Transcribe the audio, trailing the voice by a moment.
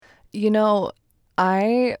You know,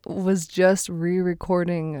 I was just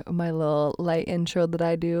re-recording my little light intro that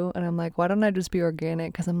I do, and I'm like, why don't I just be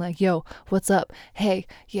organic? Because I'm like, yo, what's up? Hey,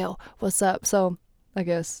 yo, what's up? So I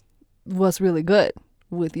guess what's really good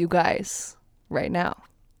with you guys right now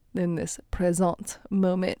in this present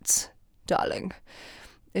moment, darling?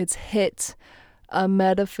 It's hit a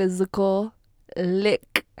metaphysical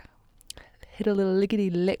lick. Hit a little lickety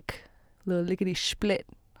lick, little lickety split,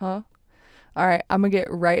 huh? All right, I'm gonna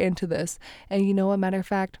get right into this. And you know what, matter of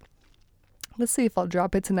fact, let's see if I'll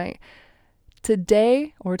drop it tonight.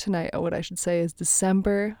 Today, or tonight, what I should say is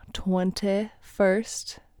December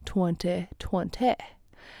 21st, 2020.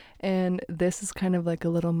 And this is kind of like a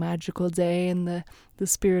little magical day in the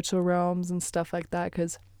spiritual realms and stuff like that,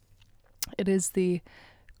 because it is the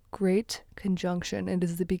great conjunction. It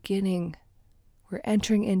is the beginning. We're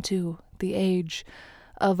entering into the age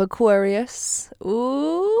of Aquarius.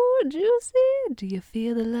 Ooh, juicy. Do you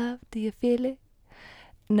feel the love? Do you feel it?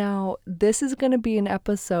 Now, this is going to be an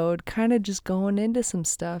episode kind of just going into some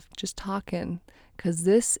stuff, just talking, because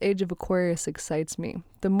this age of Aquarius excites me.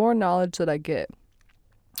 The more knowledge that I get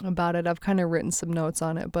about it, I've kind of written some notes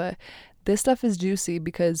on it, but this stuff is juicy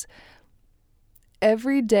because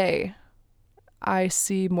every day I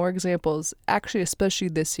see more examples, actually, especially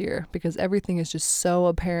this year, because everything is just so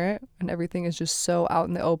apparent and everything is just so out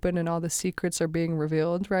in the open and all the secrets are being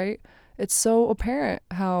revealed, right? It's so apparent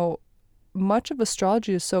how much of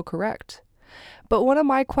astrology is so correct. But one of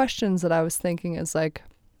my questions that I was thinking is like,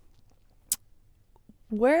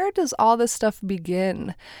 where does all this stuff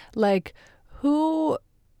begin? Like, who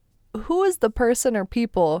is the person or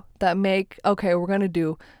people that make, okay, we're going to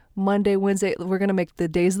do Monday, Wednesday, we're going to make the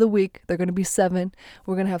days of the week. They're going to be 7.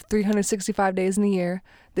 We're going to have 365 days in a year.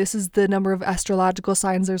 This is the number of astrological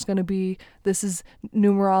signs there's going to be. This is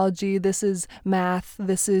numerology. This is math.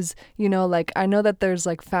 This is, like, I know that there's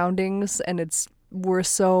like foundings and we're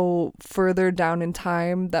so further down in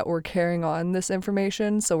time that we're carrying on this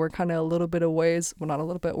information. So we're kind of a little bit of ways, well, not a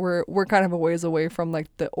little bit, we're kind of a ways away from like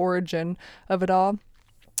the origin of it all.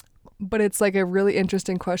 But it's like a really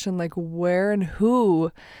interesting question, like where and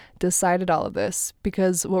who decided all of this?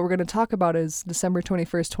 Because what we're going to talk about is December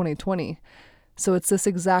 21st, 2020. So it's this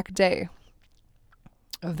exact day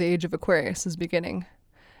of the age of Aquarius is beginning.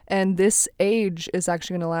 And this age is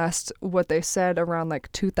actually going to last, what they said, around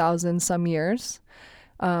like 2,000 some years.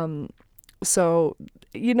 So,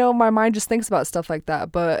 my mind just thinks about stuff like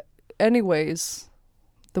that. But anyways,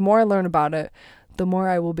 the more I learn about it, the more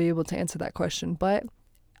I will be able to answer that question. But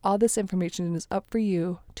all this information is up for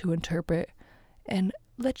you to interpret and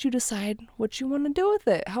let you decide what you want to do with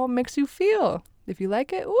it, how it makes you feel. If you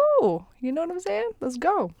like it, ooh, you know what I'm saying? Let's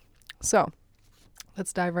go. So,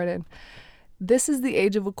 let's dive right in. This is the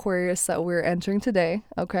age of Aquarius that we're entering today,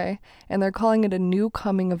 okay? And they're calling it a new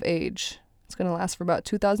coming of age. It's going to last for about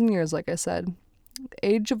 2,000 years, like I said.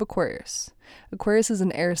 Age of Aquarius. Aquarius is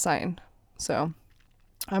an air sign, so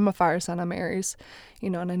I'm a fire sign, I'm Aries,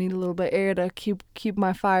 and I need a little bit of air to keep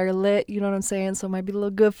my fire lit, you know what I'm saying? So it might be a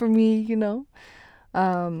little good for me,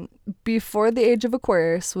 Before the age of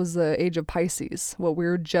Aquarius was the age of Pisces, what we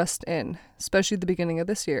were just in, especially the beginning of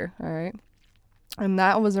this year, all right? And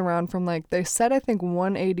that was around from they said, I think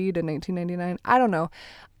 180 to 1999. I don't know.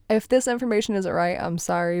 If this information isn't right, I'm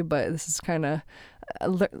sorry, but this is kind of,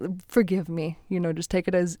 forgive me, just take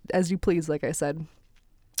it as you please, like I said.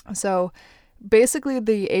 So basically,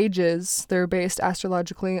 the ages, they're based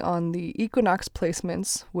astrologically on the equinox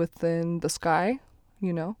placements within the sky,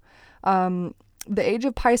 The age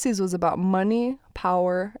of Pisces was about money,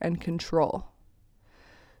 power, and control.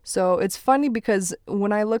 So it's funny because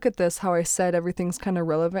when I look at this, how I said everything's kind of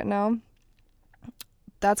relevant now,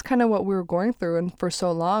 that's kind of what we were going through. And for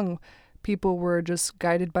so long, people were just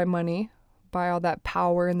guided by money, by all that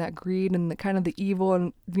power and that greed and the kind of the evil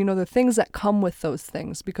and, the things that come with those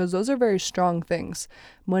things, because those are very strong things.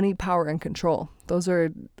 Money, power, and control. Those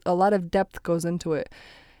are, a lot of depth goes into it.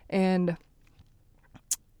 And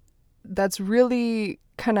that's really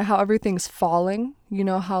kind of how everything's falling.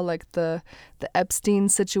 How like the Epstein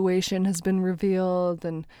situation has been revealed,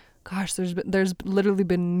 and gosh, there's literally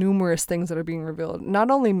been numerous things that are being revealed. Not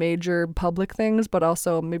only major public things, but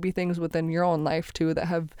also maybe things within your own life too that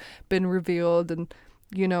have been revealed, and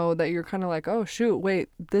that you're kind of like, oh shoot, wait,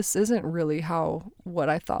 this isn't really what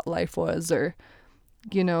I thought life was, or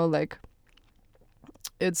like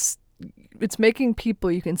it's making people,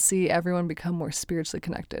 you can see everyone become more spiritually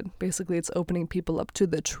connected. Basically, it's opening people up to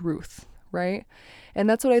the truth, right? And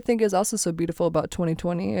that's what I think is also so beautiful about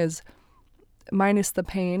 2020 is, minus the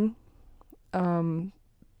pain,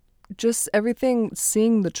 just everything,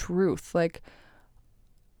 seeing the truth. Like,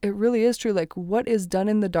 it really is true. Like, what is done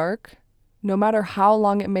in the dark, no matter how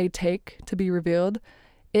long it may take to be revealed,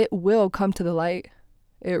 it will come to the light.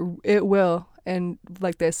 It will. And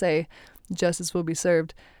like they say, justice will be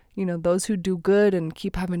served. You know, those who do good and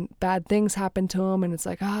keep having bad things happen to them, and it's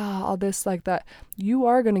like, all this, like that, you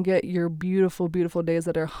are going to get your beautiful, beautiful days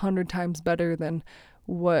that are 100 times better than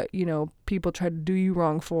what, you know, people try to do you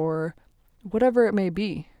wrong for, whatever it may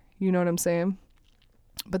be. You know what I'm saying?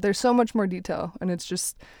 But there's so much more detail, and it's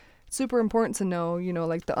just super important to know, you know,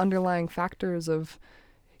 like the underlying factors of,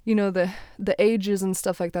 you know, the ages and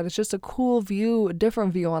stuff like that. It's just a cool view, a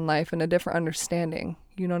different view on life and a different understanding.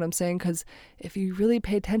 You know what I'm saying? Because if you really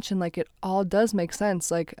pay attention, like, it all does make sense,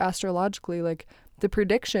 like astrologically, like the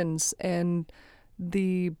predictions and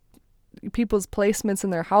the people's placements in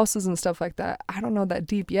their houses and stuff like that. I don't know that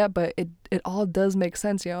deep yet, but it all does make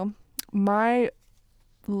sense, yo. My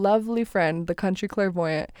lovely friend, the country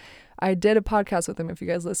clairvoyant, I did a podcast with him, if you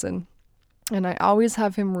guys listen. And I always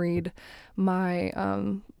have him read my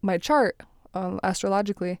my chart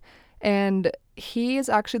astrologically, and he is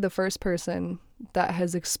actually the first person that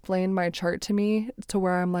has explained my chart to me to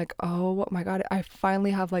where I'm like, oh my God, I finally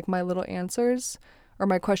have like my little answers or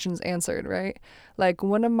my questions answered, right? Like,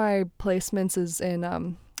 one of my placements is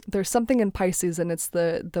in there's something in Pisces, and it's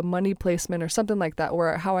the money placement or something like that,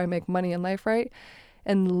 where how I make money in life, right?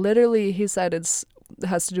 And literally he said it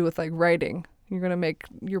has to do with like writing. You're going to make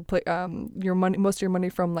your money, most of your money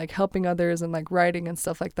from like helping others and like writing and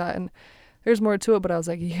stuff like that. And there's more to it, but I was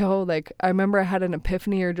like, yo, like, I remember I had an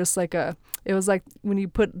epiphany, or just like it was like when you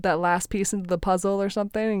put that last piece into the puzzle or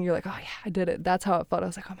something and you're like, oh yeah, I did it. That's how it felt. I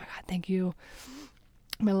was like, oh my God, thank you,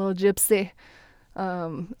 my little gypsy.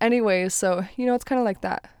 Anyways, so, you know, it's kind of like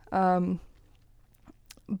that.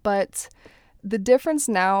 But the difference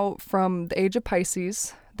now from the age of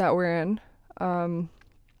Pisces that we're in,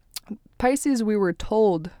 Pisces, we were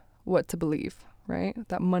told what to believe, right?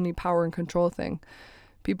 That money, power, and control thing.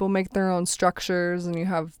 People make their own structures, and you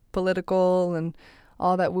have political and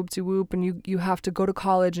all that whoop-de-whoop, and you have to go to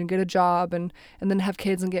college and get a job and then have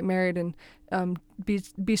kids and get married and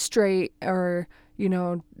be straight, or, you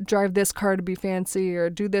know, drive this car to be fancy, or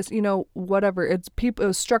do this, you know, whatever. It's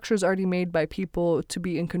people, structures already made by people to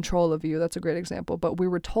be in control of you. That's a great example. But we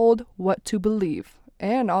were told what to believe,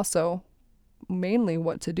 and also mainly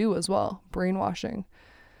what to do as well. Brainwashing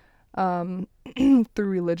through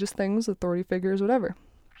religious things, authority figures, whatever.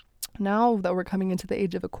 Now that we're coming into the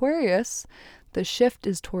age of Aquarius, the shift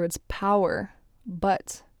is towards power,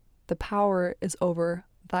 but the power is over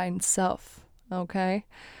thine self, okay?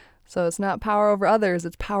 So it's not power over others,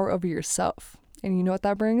 it's power over yourself. And you know what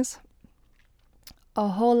that brings? A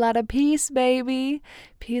whole lot of peace, baby.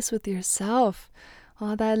 Peace with yourself.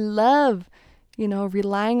 All that love, you know,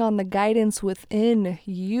 relying on the guidance within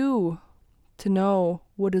you to know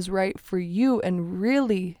what is right for you, and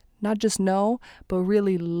really not just know, but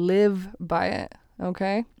really live by it,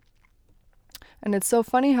 okay? And it's so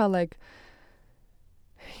funny how, like,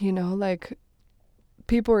 you know, like,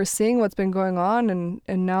 people are seeing what's been going on,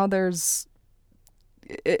 and now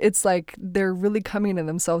it's like they're really coming to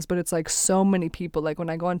themselves, but it's like so many people. Like,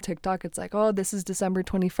 when I go on TikTok, it's like, oh, this is December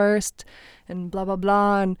 21st and blah, blah,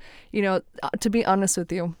 blah. And, you know, to be honest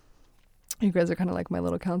with you, you guys are kind of like my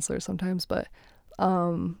little counselor sometimes, but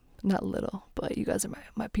not little, but you guys are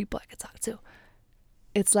my people I could talk to.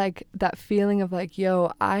 It's like that feeling of like,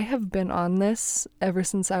 yo, I have been on this ever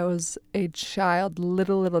since I was a child,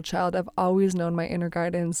 little child. I've always known my inner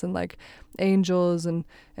guidance and like angels and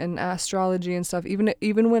astrology and stuff.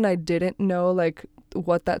 Even when I didn't know like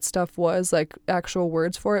what that stuff was, like actual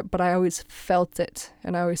words for it, but I always felt it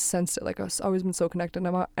and I always sensed it. Like, I've always been so connected.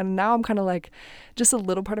 And now I'm kind of like, just a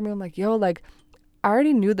little part of me, I'm like, yo, like, I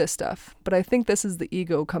already knew this stuff, but I think this is the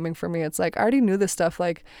ego coming for me. It's like, I already knew this stuff,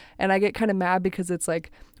 like, and I get kind of mad because it's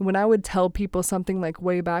like, when I would tell people something like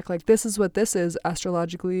way back, like, this is what this is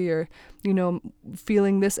astrologically, or, you know,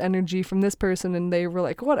 feeling this energy from this person, and they were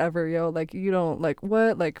like, whatever, yo, like, you don't, like,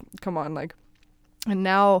 what, like, come on, like. And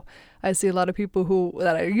now I see a lot of people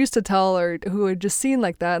that I used to tell, or who had just seen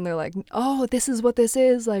like that, and they're like, oh, this is what this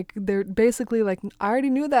is, like, they're basically like, I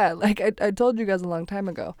already knew that, like, I told you guys a long time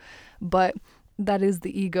ago. But that is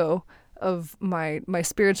the ego of my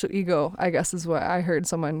spiritual ego, I guess, is what I heard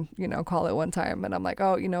someone, you know, call it one time. And I'm like,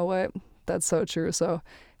 oh, you know what? That's so true. So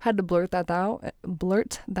had to blurt that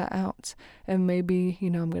out. And maybe, you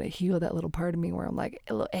know, I'm going to heal that little part of me where I'm like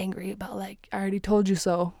a little angry about like, I already told you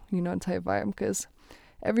so, you know, type vibe. Because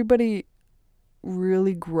everybody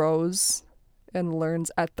really grows and learns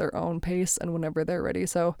at their own pace and whenever they're ready.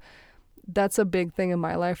 So that's a big thing in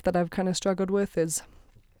my life that I've kind of struggled with, is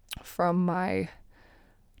from my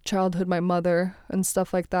childhood, my mother and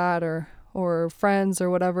stuff like that, or friends or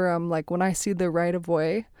whatever, I'm like, when I see the right of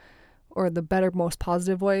way or the better, most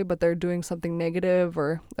positive way, but they're doing something negative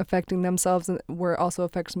or affecting themselves and where it also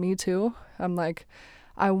affects me too, I'm like,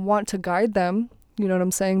 I want to guide them, you know what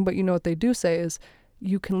I'm saying? But you know what they do say is,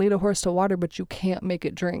 you can lead a horse to water, but you can't make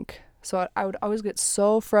it drink. So I would always get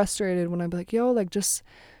so frustrated when I'd be like, yo, like just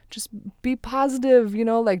be positive, you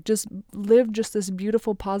know, like just live just this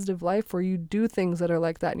beautiful positive life where you do things that are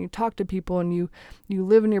like that and you talk to people and you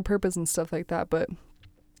live in your purpose and stuff like that. But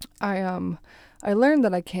I learned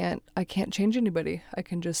that I can't change anybody. I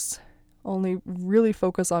can just only really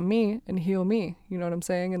focus on me and heal me, you know what I'm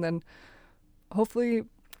saying? And then hopefully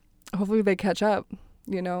they catch up,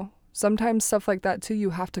 you know. Sometimes stuff like that too,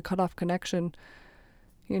 you have to cut off connection,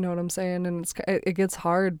 you know what I'm saying? And it gets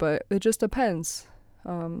hard, but it just depends.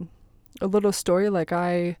 A little story, like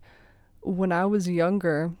when I was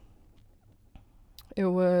younger, it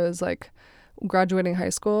was like graduating high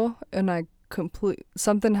school, and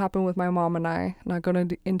something happened with my mom and I, not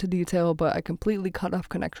going into detail, but I completely cut off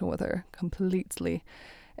connection with her, completely.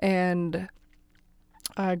 And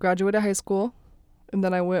I graduated high school, and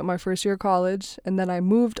then I went my first year of college, and then I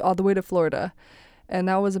moved all the way to Florida. And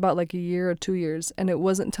that was about like a year or 2 years. And it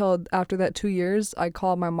wasn't until after that 2 years, I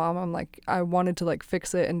called my mom. I'm like, I wanted to like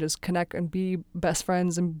fix it and just connect and be best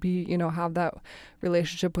friends and be, you know, have that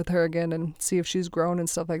relationship with her again and see if she's grown and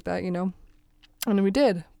stuff like that, you know. And we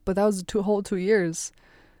did. But that was a whole 2 years,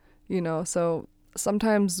 you know. So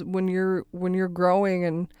sometimes when you're growing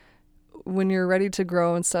and when you're ready to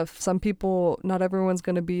grow and stuff, some people, not everyone's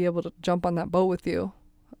going to be able to jump on that boat with you.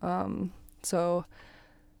 So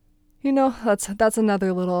you know, that's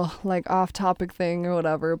another little like off topic thing or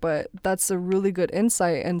whatever, but that's a really good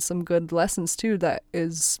insight and some good lessons too that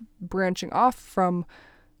is branching off from,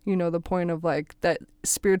 you know, the point of like that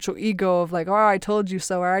spiritual ego of like, oh, I told you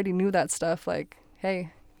so, I already knew that stuff. Like,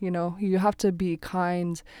 hey, you know, you have to be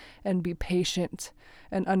kind and be patient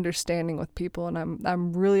and understanding with people. And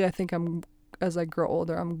I'm really, I think as I grow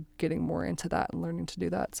older, I'm getting more into that and learning to do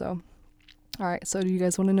that. So all right, so do you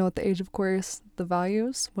guys want to know what the age of Aquarius, the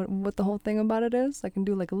values, what the whole thing about it is? I can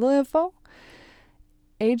do like a little info.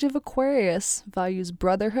 Age of Aquarius values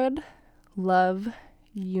brotherhood, love,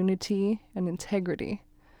 unity, and integrity,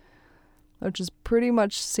 which is pretty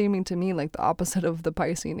much seeming to me like the opposite of the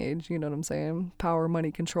Piscean age, you know what I'm saying? Power,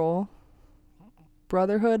 money, control.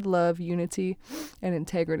 Brotherhood, love, unity, and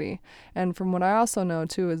integrity. And from what I also know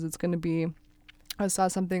too is it's going to be, I saw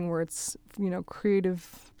something where it's, you know,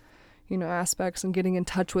 creative, you know, aspects and getting in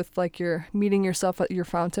touch with like you're meeting yourself at your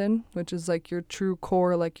fountain, which is like your true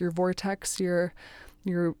core, like your vortex, your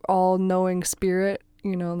all-knowing spirit,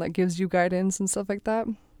 you know, that gives you guidance and stuff like that,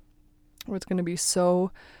 where it's going to be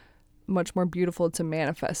so much more beautiful to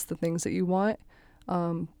manifest the things that you want.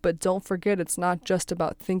 But don't forget, it's not just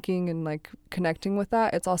about thinking and like connecting with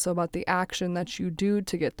that. It's also about the action that you do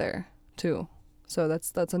to get there too. So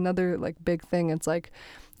that's another like big thing. It's like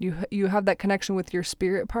you have that connection with your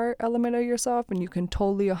spirit part element of yourself, and you can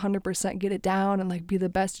totally 100% get it down and like be the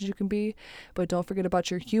best as you can be. But don't forget about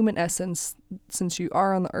your human essence, since you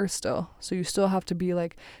are on the earth still. So you still have to be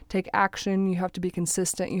like, take action. You have to be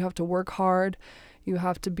consistent. You have to work hard. You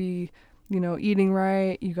have to be, you know, eating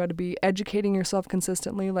right. You got to be educating yourself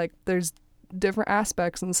consistently. Like there's different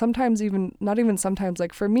aspects, and sometimes even not even sometimes,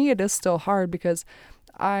 like for me it is still hard because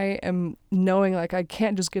I am knowing like I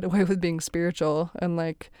can't just get away with being spiritual and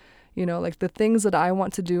like, you know, like the things that I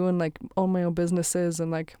want to do and like own my own businesses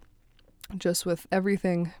and like just with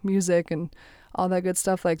everything, music and all that good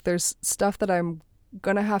stuff. Like there's stuff that I'm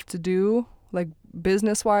gonna have to do like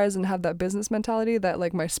business wise and have that business mentality that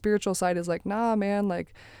like my spiritual side is like, nah man,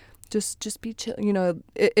 like just be chill, you know.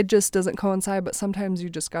 It just doesn't coincide. But sometimes you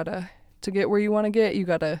just gotta, to get where you want to get, you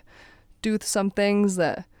gotta do some things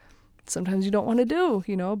that sometimes you don't want to do,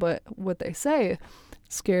 you know. But what they say,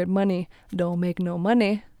 scared money don't make no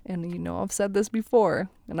money. And you know, I've said this before,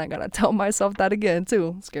 and I gotta tell myself that again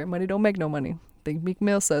too. Scared money don't make no money. I think Meek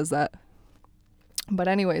Mill says that. But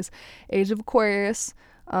anyways, age of Aquarius,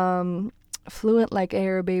 fluent like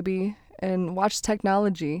air, baby, and watch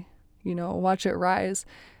technology, you know, watch it rise.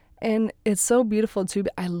 And it's so beautiful too.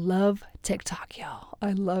 I love TikTok, y'all.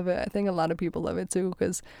 I love it. I think a lot of people love it too,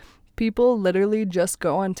 because people literally just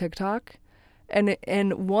go on TikTok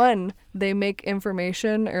and one, they make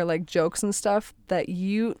information or like jokes and stuff that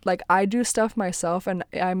you like. I do stuff myself and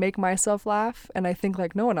I make myself laugh, and I think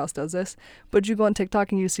like no one else does this. But you go on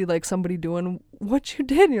TikTok and you see like somebody doing what you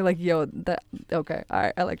did, and you're like, yo, that okay,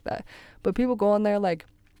 I like that. But people go on there like,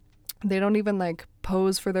 they don't even like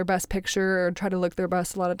pose for their best picture or try to look their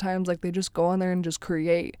best a lot of times. Like they just go on there and just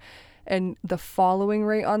create. and the following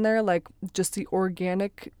rate on there, like just the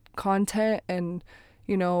organic content and,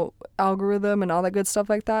 you know, algorithm and all that good stuff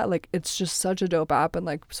like that, like it's just such a dope app. And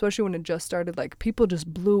like, especially when it just started, like people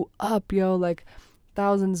just blew up, yo, like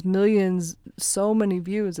thousands, millions, so many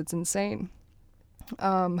views. It's insane.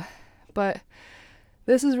 But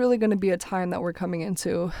this is really going to be a time that we're coming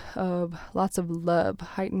into of lots of love,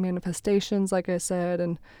 heightened manifestations, like I said,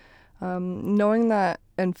 and knowing that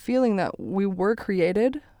and feeling that we were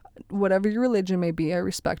created, whatever your religion may be, I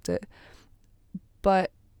respect it,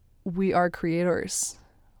 but we are creators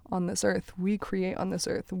on this earth. We create on this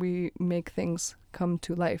earth. We make things come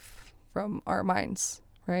to life from our minds,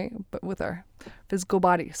 right? But with our physical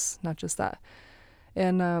bodies, not just that.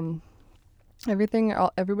 And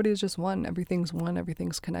everybody is just one. Everything's one.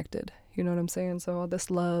 Everything's connected. You know what I'm saying? So all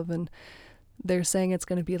this love, and they're saying it's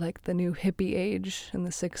going to be like the new hippie age in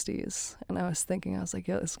the 60s. And I was like,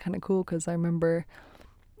 yeah, it's kind of cool, because I remember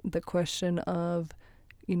the question of,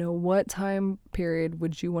 you know, what time period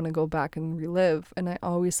would you want to go back and relive? And I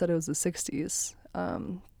always said it was the 60s.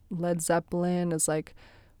 Led Zeppelin is like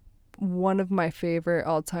one of my favorite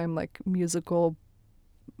all-time like musical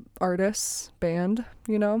artists, band,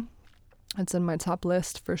 you know. It's in my top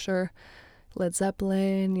list for sure. Led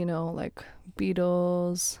Zeppelin, you know, like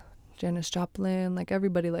Beatles, Janis Joplin, like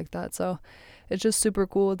everybody like that. So it's just super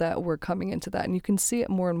cool that we're coming into that, and you can see it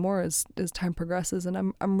more and more as time progresses.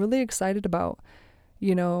 And I'm really excited about,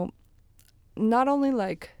 you know, not only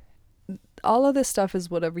like all of this stuff is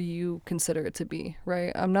whatever you consider it to be,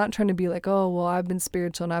 right? I'm not trying to be like, oh, well, I've been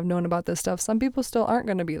spiritual and I've known about this stuff. Some people still aren't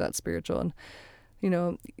going to be that spiritual. And, you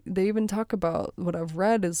know, they even talk about, what I've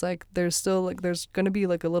read is like, there's still like, there's going to be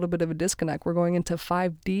like a little bit of a disconnect. We're going into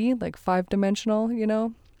 5D, like 5-dimensional, you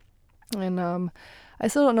know? And I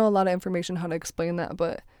still don't know a lot of information how to explain that,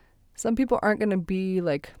 but some people aren't going to be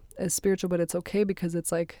like as spiritual, but it's okay, because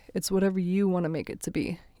it's like, it's whatever you want to make it to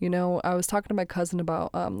be. You know, I was talking to my cousin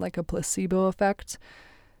about like a placebo effect.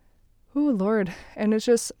 Oh Lord. And it's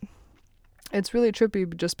really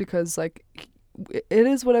trippy, just because like it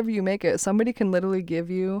is whatever you make it. Somebody can literally give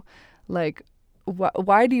you like,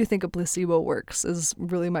 why do you think a placebo works is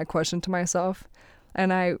really my question to myself.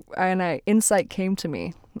 And insight came to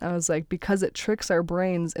me. I was like, because it tricks our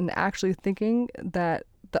brains into actually thinking that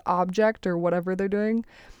the object or whatever they're doing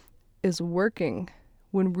is working,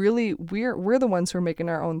 when really we're the ones who are making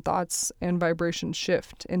our own thoughts and vibrations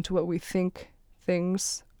shift into what we think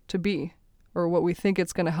things to be, or what we think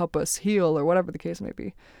it's going to help us heal, or whatever the case may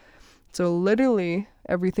be. So literally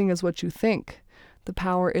everything is what you think. The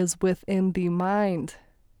power is within the mind.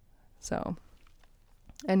 So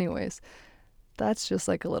anyways, that's just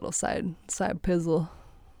like a little side pizzle,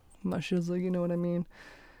 mushizzle, you know what I mean?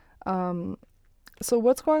 So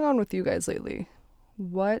what's going on with you guys lately?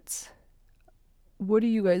 What are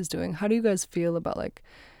you guys doing? How do you guys feel about like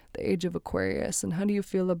the age of Aquarius? And how do you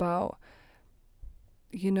feel about,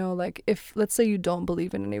 you know, like if, let's say you don't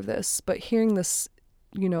believe in any of this, but hearing this,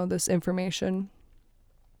 you know, this information,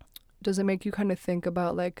 does it make you kind of think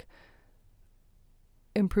about like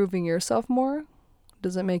improving yourself more?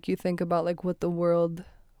 Does it make you think about like what the world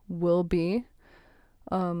will be?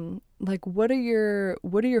 Like what are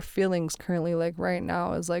your feelings currently like right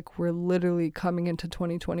now, as like we're literally coming into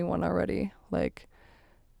 2021 already? Like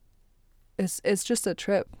it's just a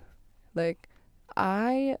trip. Like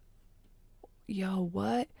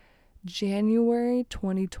January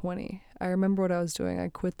 2020, I remember what I was doing. I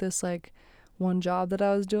quit this like one job that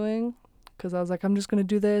I was doing, because I was like, I'm just gonna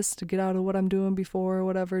do this to get out of what I'm doing before or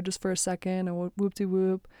whatever, just for a second, and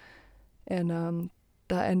whoop-de-whoop. And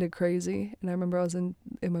that ended crazy. And I remember I was in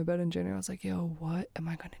my bed in January. I was like, yo, what am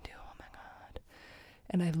I gonna do? Oh my God.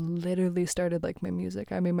 And I literally started like my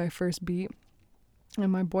music. I made my first beat,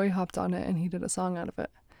 and my boy hopped on it and he did a song out of it.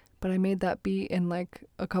 But I made that beat in like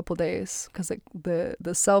a couple days, because like the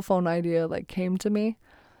cell phone idea like came to me,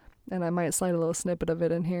 and I might slide a little snippet of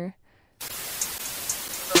it in here.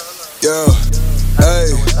 Yo, hey,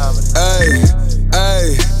 hey,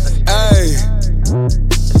 hey, hey.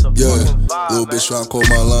 Yeah, little bitch trying to call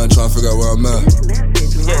my line, trying to figure out where I'm at.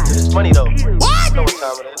 Yeah, it's funny though. What? Know what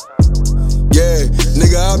time it is. Yeah,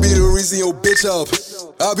 nigga, I'll be the reason your bitch up.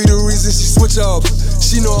 I'll be the reason she switch up.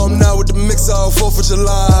 She know I'm not with the mix up. 4th of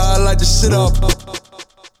July, I light the shit up.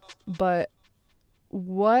 But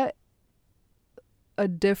what a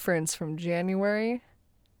difference from January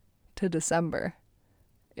to December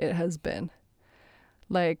it has been.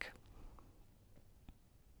 Like,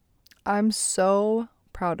 I'm so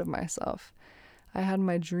proud of myself. I had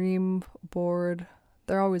my dream board.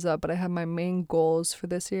 They're always up, but I had my main goals for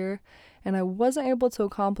this year, and I wasn't able to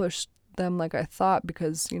accomplish them like I thought,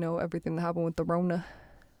 because, you know, everything that happened with the Rona.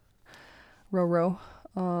 row.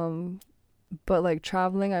 But like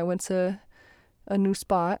traveling, I went to a new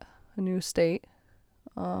spot, a new state.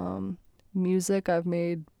 Music, I've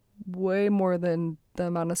made way more than the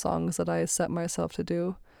amount of songs that I set myself to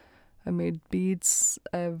do. I made beats.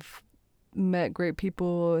 I've met great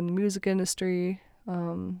people in the music industry,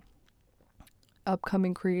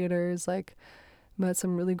 upcoming creators, like met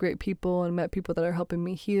some really great people and met people that are helping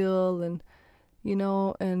me heal, and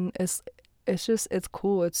and it's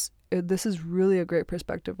cool. This is really a great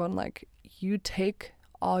perspective on like you take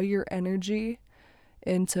all your energy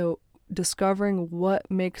into discovering what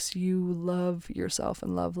makes you love yourself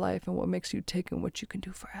and love life, and what makes you tick, and what you can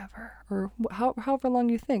do forever, or however long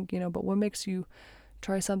you think, but what makes you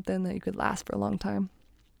try something that you could last for a long time.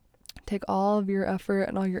 Take all of your effort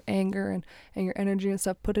and all your anger and your energy and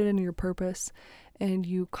stuff, put it into your purpose, and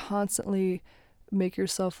you constantly make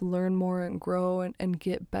yourself learn more and grow and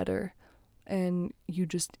get better, and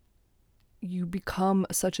you become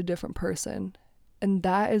such a different person. And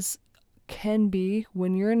that can be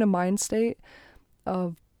when you're in a mind state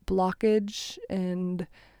of blockage and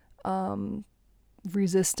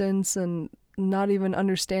resistance and not even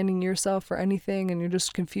understanding yourself or anything, and you're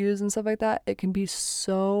just confused and stuff like that. It can be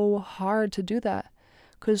so hard to do that,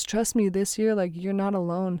 because trust me, this year, like, you're not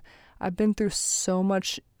alone. I've been through so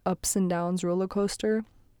much ups and downs roller coaster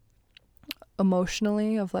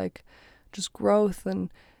emotionally, of like just growth and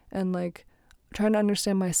like trying to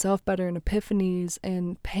understand myself better, and epiphanies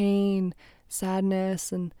and pain,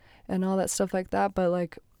 sadness, and all that stuff like that. But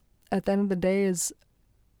like at the end of the day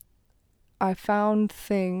I found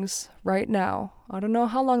things right now. I don't know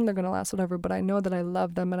how long they're going to last, whatever, but I know that I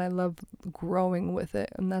love them and I love growing with it.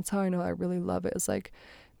 And that's how I know I really love it. It's like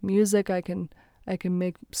music, I can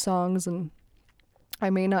make songs, and I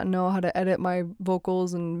may not know how to edit my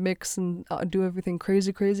vocals and mix and do everything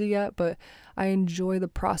crazy yet, but I enjoy the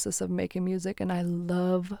process of making music, and I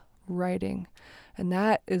love writing. And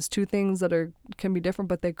that is two things that can be different,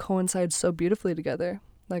 but they coincide so beautifully together.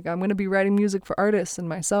 Like, I'm going to be writing music for artists and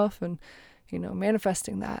myself, and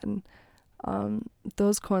manifesting that, and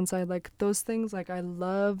those coincide. Like, those things, like, I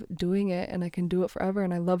love doing it, and I can do it forever,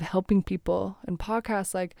 and I love helping people. And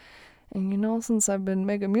podcasts, like, and since I've been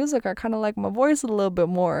making music, I kind of like my voice a little bit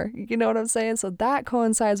more, you know what I'm saying? So that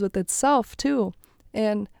coincides with itself too.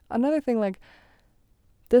 And another thing, like,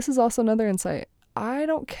 this is also another insight. I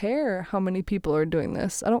don't care how many people are doing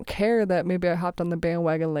this. I don't care that maybe I hopped on the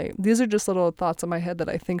bandwagon late. These are just little thoughts in my head that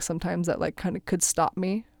I think sometimes that like kind of could stop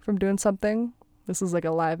me from doing something. This is like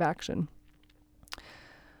a live action.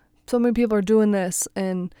 So many people are doing this,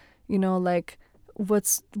 and like,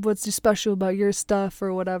 what's special about your stuff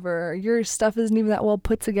or whatever? Your stuff isn't even that well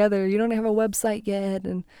put together. You don't have a website yet,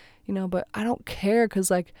 and but I don't care, because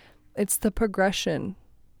like it's the progression.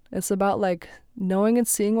 It's about like knowing and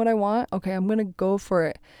seeing what I want. Okay, I'm gonna go for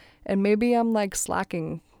it. And maybe I'm like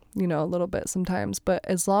slacking, a little bit sometimes, but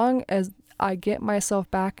as long as I get myself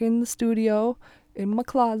back in the studio, in my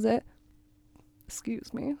closet,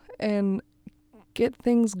 excuse me, and get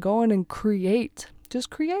things going and just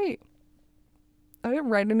create. I didn't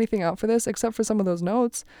write anything out for this except for some of those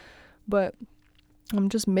notes, but I'm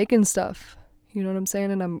just making stuff, you know what I'm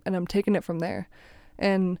saying? And I'm taking it from there.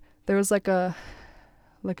 And there was like a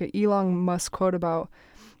Elon Musk quote about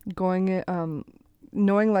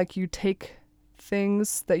knowing like you take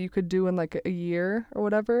things that you could do in like a year or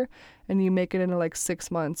whatever, and you make it into like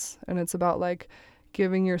 6 months. And it's about like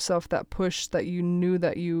giving yourself that push that you knew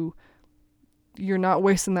that you're not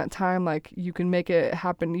wasting that time. Like, you can make it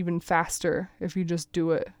happen even faster if you just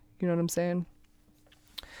do it. You know what I'm saying?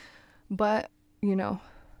 But,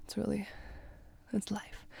 it's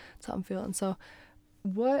life. That's how I'm feeling. So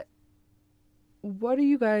what do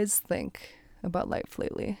you guys think about life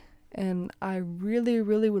lately? And I really,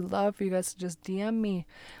 really would love for you guys to just DM me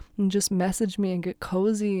and just message me and get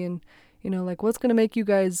cozy, and, like, what's going to make you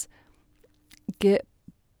guys get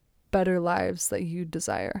better lives that you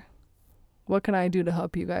desire? What can I do to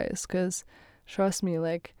help you guys? Because trust me,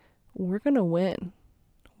 like, we're going to win.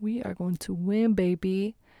 We are going to win,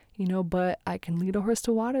 baby. But I can lead a horse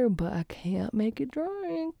to water, but I can't make it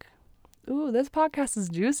drink. Ooh, this podcast is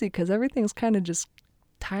juicy because everything's kind of just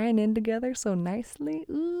tying in together so nicely.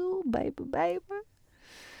 Ooh, baby.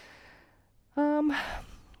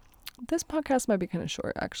 This podcast might be kind of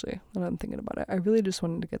short, actually, when I'm thinking about it. I really just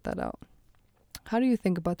wanted to get that out. How do you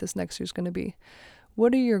think about this next year's going to be?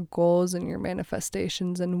 What are your goals and your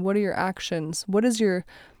manifestations, and what are your actions? What is your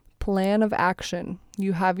plan of action?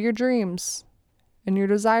 You have your dreams and your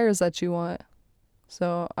desires that you want.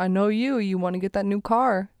 So I know you want to get that new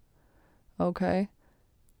car. Okay.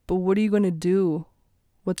 But what are you going to do?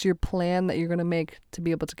 What's your plan that you're going to make to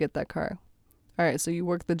be able to get that car? All right, so you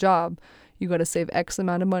work the job. You got to save X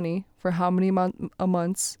amount of money for how many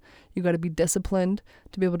months. You got to be disciplined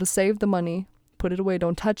to be able to save the money, put it away,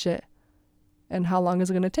 don't touch it. And how long is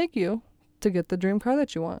it going to take you to get the dream car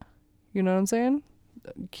that you want? You know what I'm saying?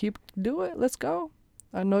 Do it. Let's go.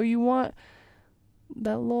 I know you want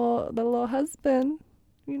that little husband,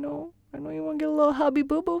 you know. I know you want to get a little hubby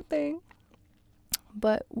boo boo thing.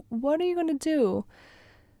 But what are you going to do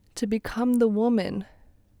to become the woman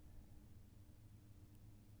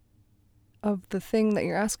of the thing that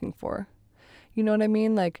you're asking for? You know what I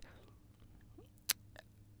mean? Like,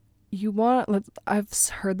 I've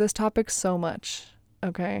heard this topic so much,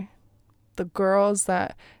 okay? The girls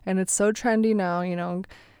that, and it's so trendy now, you know,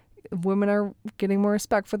 women are getting more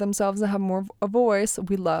respect for themselves and have more of a voice.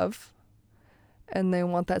 We love. And they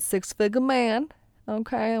want that 6-figure man,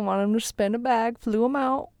 okay? I want him to spin a bag, flew him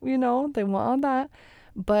out, you know, they want all that.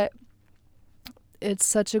 But it's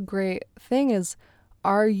such a great thing is,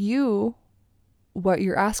 are you what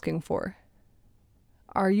you're asking for?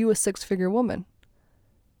 Are you a 6-figure woman?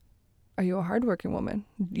 Are you a hardworking woman?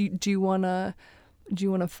 Do you want a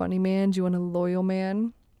funny man? Do you want a loyal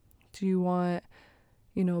man? Do you want,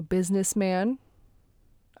 you know, a businessman?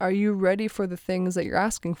 Are you ready for the things that you're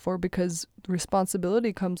asking for? Because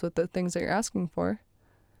responsibility comes with the things that you're asking for.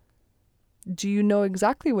 Do you know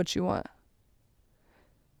exactly what you want?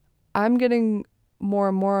 I'm getting more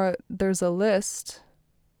and more, there's a list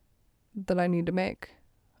that I need to make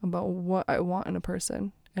about what I want in a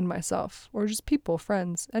person and myself, or just people,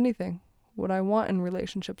 friends, anything. What I want in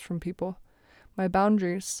relationships from people. My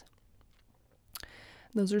boundaries.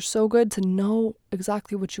 Those are so good to know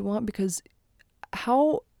exactly what you want, because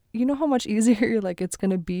you know how much easier like it's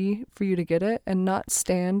going to be for you to get it and not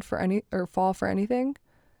stand for any or fall for anything.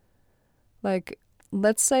 Like,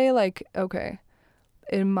 let's say, like, okay,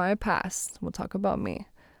 in my past, we'll talk about me.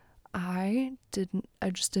 I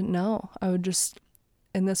just didn't know.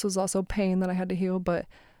 And this was also pain that I had to heal, but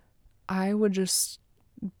I would just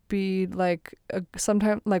be like,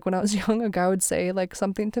 sometimes, like when I was young, a guy would say like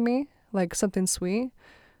something to me, like something sweet,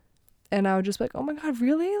 and I would just be like, oh my God,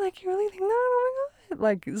 really? Like, you really think that? Oh my God.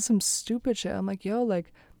 Like, some stupid shit. I'm like, yo,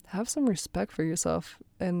 like, have some respect for yourself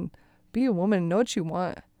and be a woman, know what you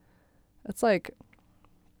want. It's like,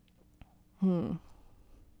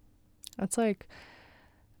 that's like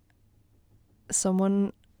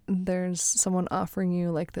there's someone offering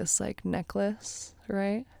you like this like necklace,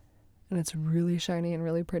 right? And it's really shiny and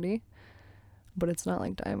really pretty, but it's not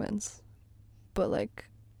like diamonds. But like,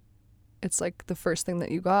 it's like the first thing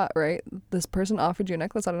that you got, right? This person offered you a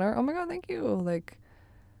necklace out of nowhere. Oh my God, thank you. Like,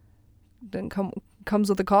 comes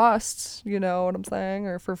with a cost, you know what I'm saying?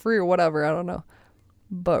 Or for free or whatever, I don't know.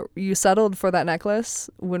 But you settled for that necklace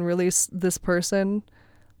when really this person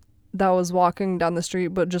that was walking down the street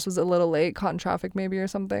but just was a little late, caught in traffic maybe or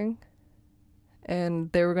something,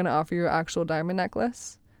 and they were going to offer you an actual diamond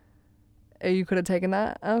necklace. You could have taken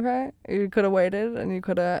that, okay? You could have waited and you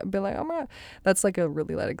could have been like, oh my God. That's like a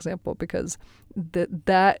really light example, because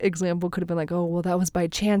that example could have been like, oh, well, that was by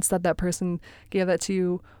chance that person gave that to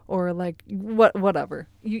you, or like whatever.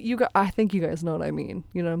 I think you guys know what I mean.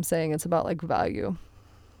 You know what I'm saying? It's about like value.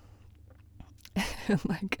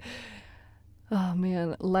 Like, oh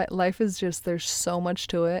man, life is just, there's so much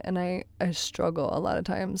to it, and I struggle a lot of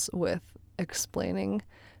times with explaining,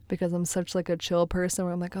 because I'm such like a chill person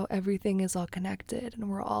where I'm like, oh, everything is all connected and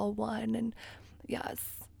we're all one, and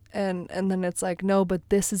yes. And then it's like, no, but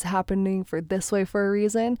this is happening for this way for a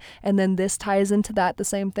reason, and then this ties into that, the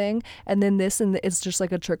same thing, and then this, and it's just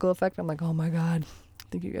like a trickle effect. I'm like, oh my God, I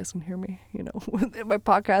think you guys can hear me, you know. In my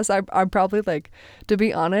podcast, I'm probably like, to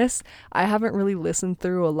be honest, I haven't really listened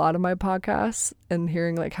through a lot of my podcasts and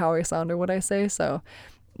hearing like how I sound or what I say, so,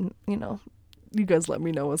 you know, you guys let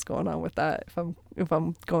me know what's going on with that, if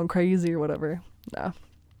I'm going crazy or whatever. Nah,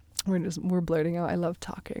 we're blurting out. I love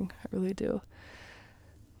talking, I really do.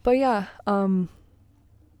 But yeah,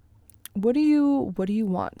 what do you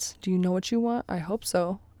want? Do you know what you want? I hope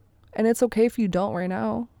so. And it's okay if you don't right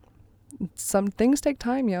now. Some things take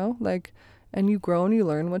time, yo. Like, and you grow and you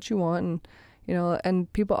learn what you want, and you know,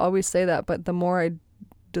 and people always say that, but the more I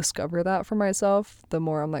discover that for myself, the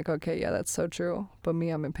more I'm like, okay, yeah, that's so true. But me,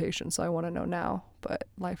 I'm impatient, so I want to know now. But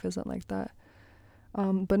life isn't like that.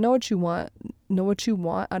 But know what you want. Know what you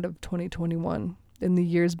want out of 2021 in the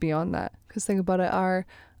years beyond that. Because think about it, our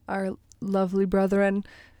lovely brethren,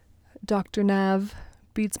 Dr. Nav,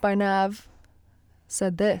 Beats by Nav,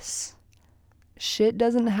 said this: shit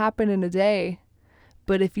doesn't happen in a day,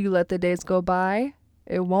 but if you let the days go by,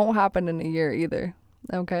 it won't happen in a year either.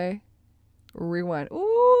 Okay? Rewind.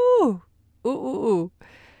 Ooh.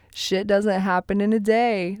 Shit doesn't happen in a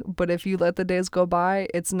day, but if you let the days go by,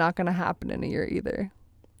 it's not going to happen in a year either.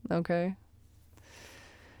 Okay?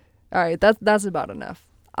 All right, that's about enough.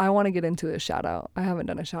 I want to get into a shout out. I haven't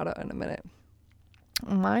done a shout out in a minute.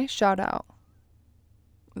 My shout out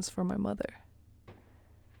is for my mother.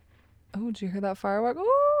 Oh, did you hear that firework?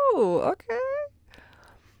 Oh, okay.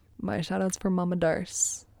 My shout out's for Mama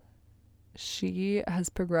Darce. She has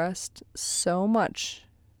progressed so much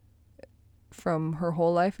from her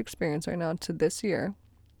whole life experience right now to this year.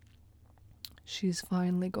 She's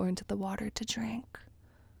finally going to the water to drink.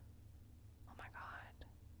 Oh my God.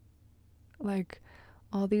 Like,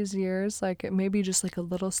 all these years, like, it may be just like a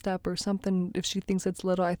little step or something. If she thinks it's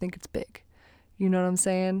little, I think it's big. You know what I'm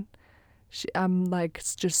saying? I'm like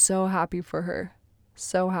just so happy for her.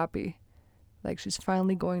 So happy. Like, she's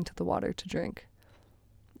finally going to the water to drink.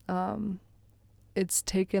 It's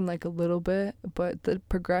taken like a little bit, but the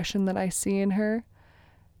progression that I see in her,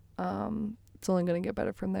 it's only going to get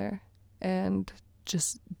better from there. And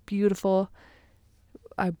just beautiful.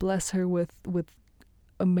 I bless her with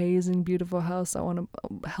amazing, beautiful health. I want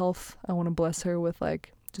to bless her with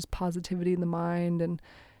like just positivity in the mind, and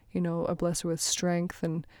I bless her with strength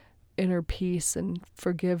and inner peace and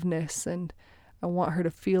forgiveness, and I want her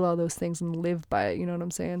to feel all those things and live by it. You know what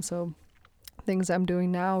I'm saying? So things I'm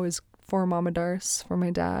doing now is for Mama Darce, for my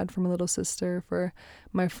dad, for my little sister, for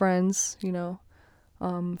my friends,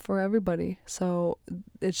 for everybody. So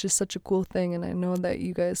it's just such a cool thing, and I know that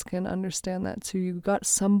you guys can understand that too. You got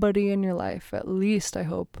somebody in your life, at least I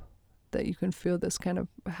hope, that you can feel this kind of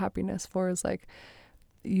happiness for, is like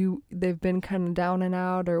they've been kind of down and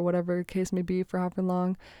out or whatever the case may be for however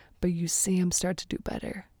long, but you see them start to do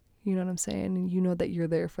better. You know what I'm saying? And you know that you're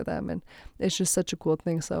there for them, and it's just such a cool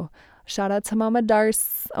thing. So shout out to Mama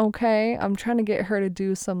Darce. Okay, I'm trying to get her to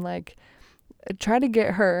do some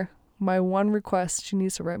my one request, she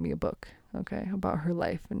needs to write me a book, okay, about her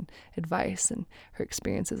life and advice and her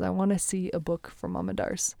experiences. I want to see a book from Mama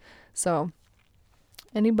Darce. So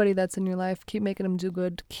anybody that's in your life, keep making them do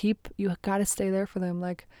good. You got to stay there for them.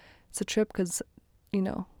 Like, it's a trip because,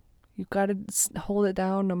 you got to hold it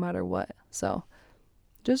down no matter what. So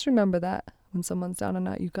just remember that when someone's down and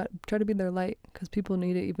out, you got to try to be their light, because people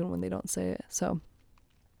need it even when they don't say it. So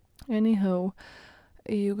anywho,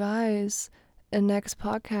 you guys, in next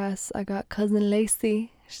podcast, I got cousin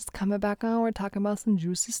Lacey. She's coming back on. We're talking about some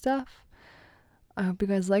juicy stuff. I hope you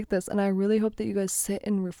guys like this, and I really hope that you guys sit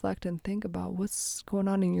and reflect and think about what's going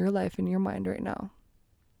on in your life, in your mind right now.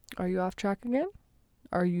 Are you off track again?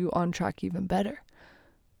 Are you on track even better?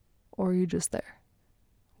 Or are you just there?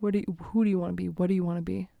 Who do you want to be? What do you want to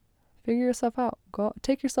be? Figure yourself out. Go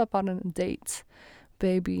take yourself out on a date,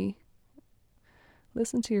 baby.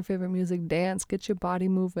 Listen to your favorite music, dance, get your body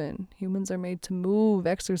moving. Humans are made to move,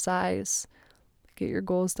 exercise, get your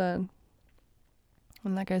goals done.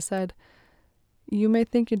 And like I said, you may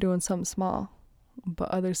think you're doing something small, but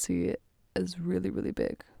others see it as really, really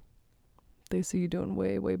big. They see you doing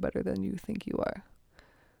way, way better than you think you are.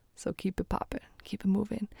 So keep it popping, keep it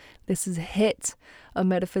moving. This is Hit, a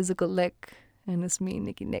metaphysical lick, and it's me,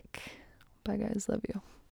 Nikki Nick. Bye guys, love you.